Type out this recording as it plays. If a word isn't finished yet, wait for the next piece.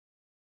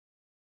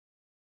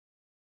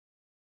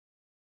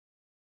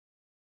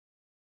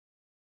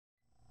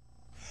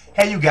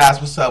Hey you guys,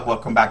 what's up?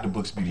 Welcome back to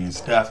Books, Beauty, and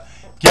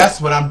Stuff.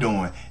 Guess what I'm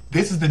doing?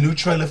 This is the new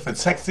trailer for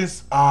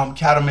Texas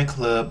Cattleman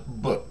Club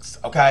books.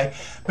 Okay,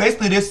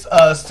 basically this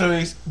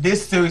series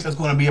is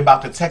going to be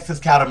about the Texas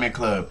Cattleman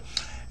Club.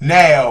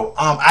 Now,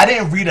 I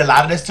didn't read a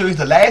lot of this series.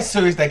 The last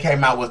series that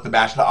came out was The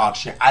Bachelor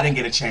Auction. I didn't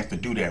get a chance to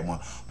do that one,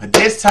 but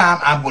this time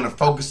I'm going to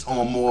focus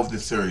on more of the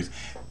series.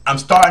 I'm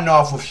starting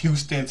off with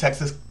Houston,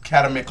 Texas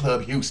Cattleman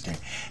Club, Houston.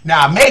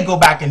 Now, I may go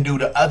back and do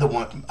the other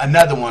one,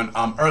 another one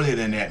earlier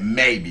than that,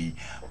 maybe,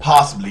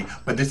 possibly.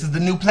 But this is the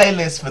new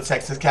playlist for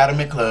Texas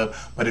Cattleman Club.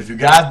 But if you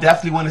guys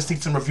definitely want to see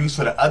some reviews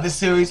for the other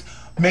series,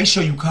 make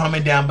sure you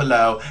comment down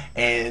below.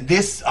 And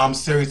this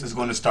series is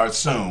going to start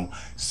soon.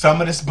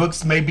 Some of these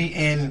books may be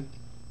in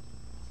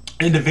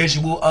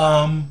individual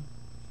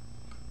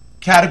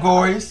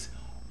categories,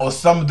 or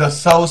some of the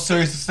Soul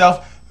series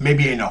itself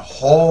maybe in a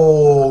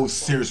whole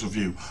series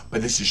review,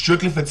 but this is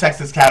strictly for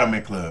Texas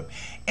Cattleman Club.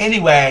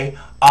 Anyway,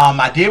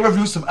 I did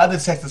review some other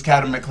Texas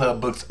Cattleman Club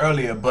books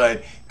earlier,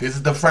 but this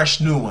is the fresh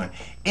new one.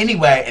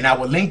 Anyway, and I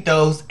will link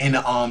those in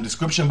the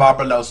description bar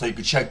below so you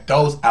can check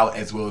those out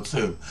as well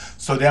too.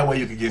 So that way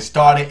you can get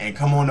started and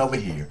come on over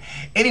here.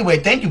 Anyway,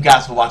 thank you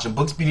guys for watching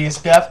Books, Beauty, and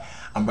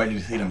Stuff. I'm ready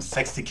to see them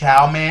sexy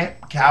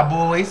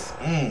cowboys.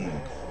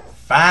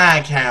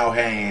 Fine cow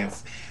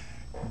hands.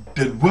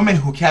 The women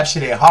who capture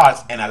their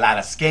hearts, and a lot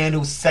of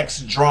scandals,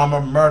 sex,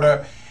 drama,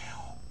 murder,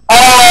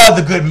 all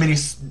the good mini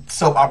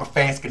soap opera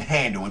fans can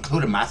handle,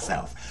 including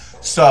myself.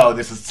 So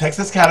this is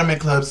Texas Cattleman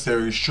Club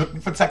series, strictly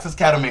for Texas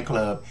Cattleman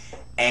Club,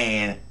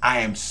 and I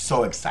am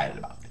so excited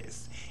about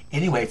this.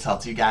 Anyway,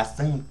 talk to you guys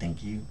soon.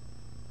 Thank you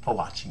for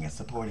watching and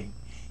supporting.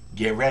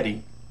 Get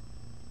ready.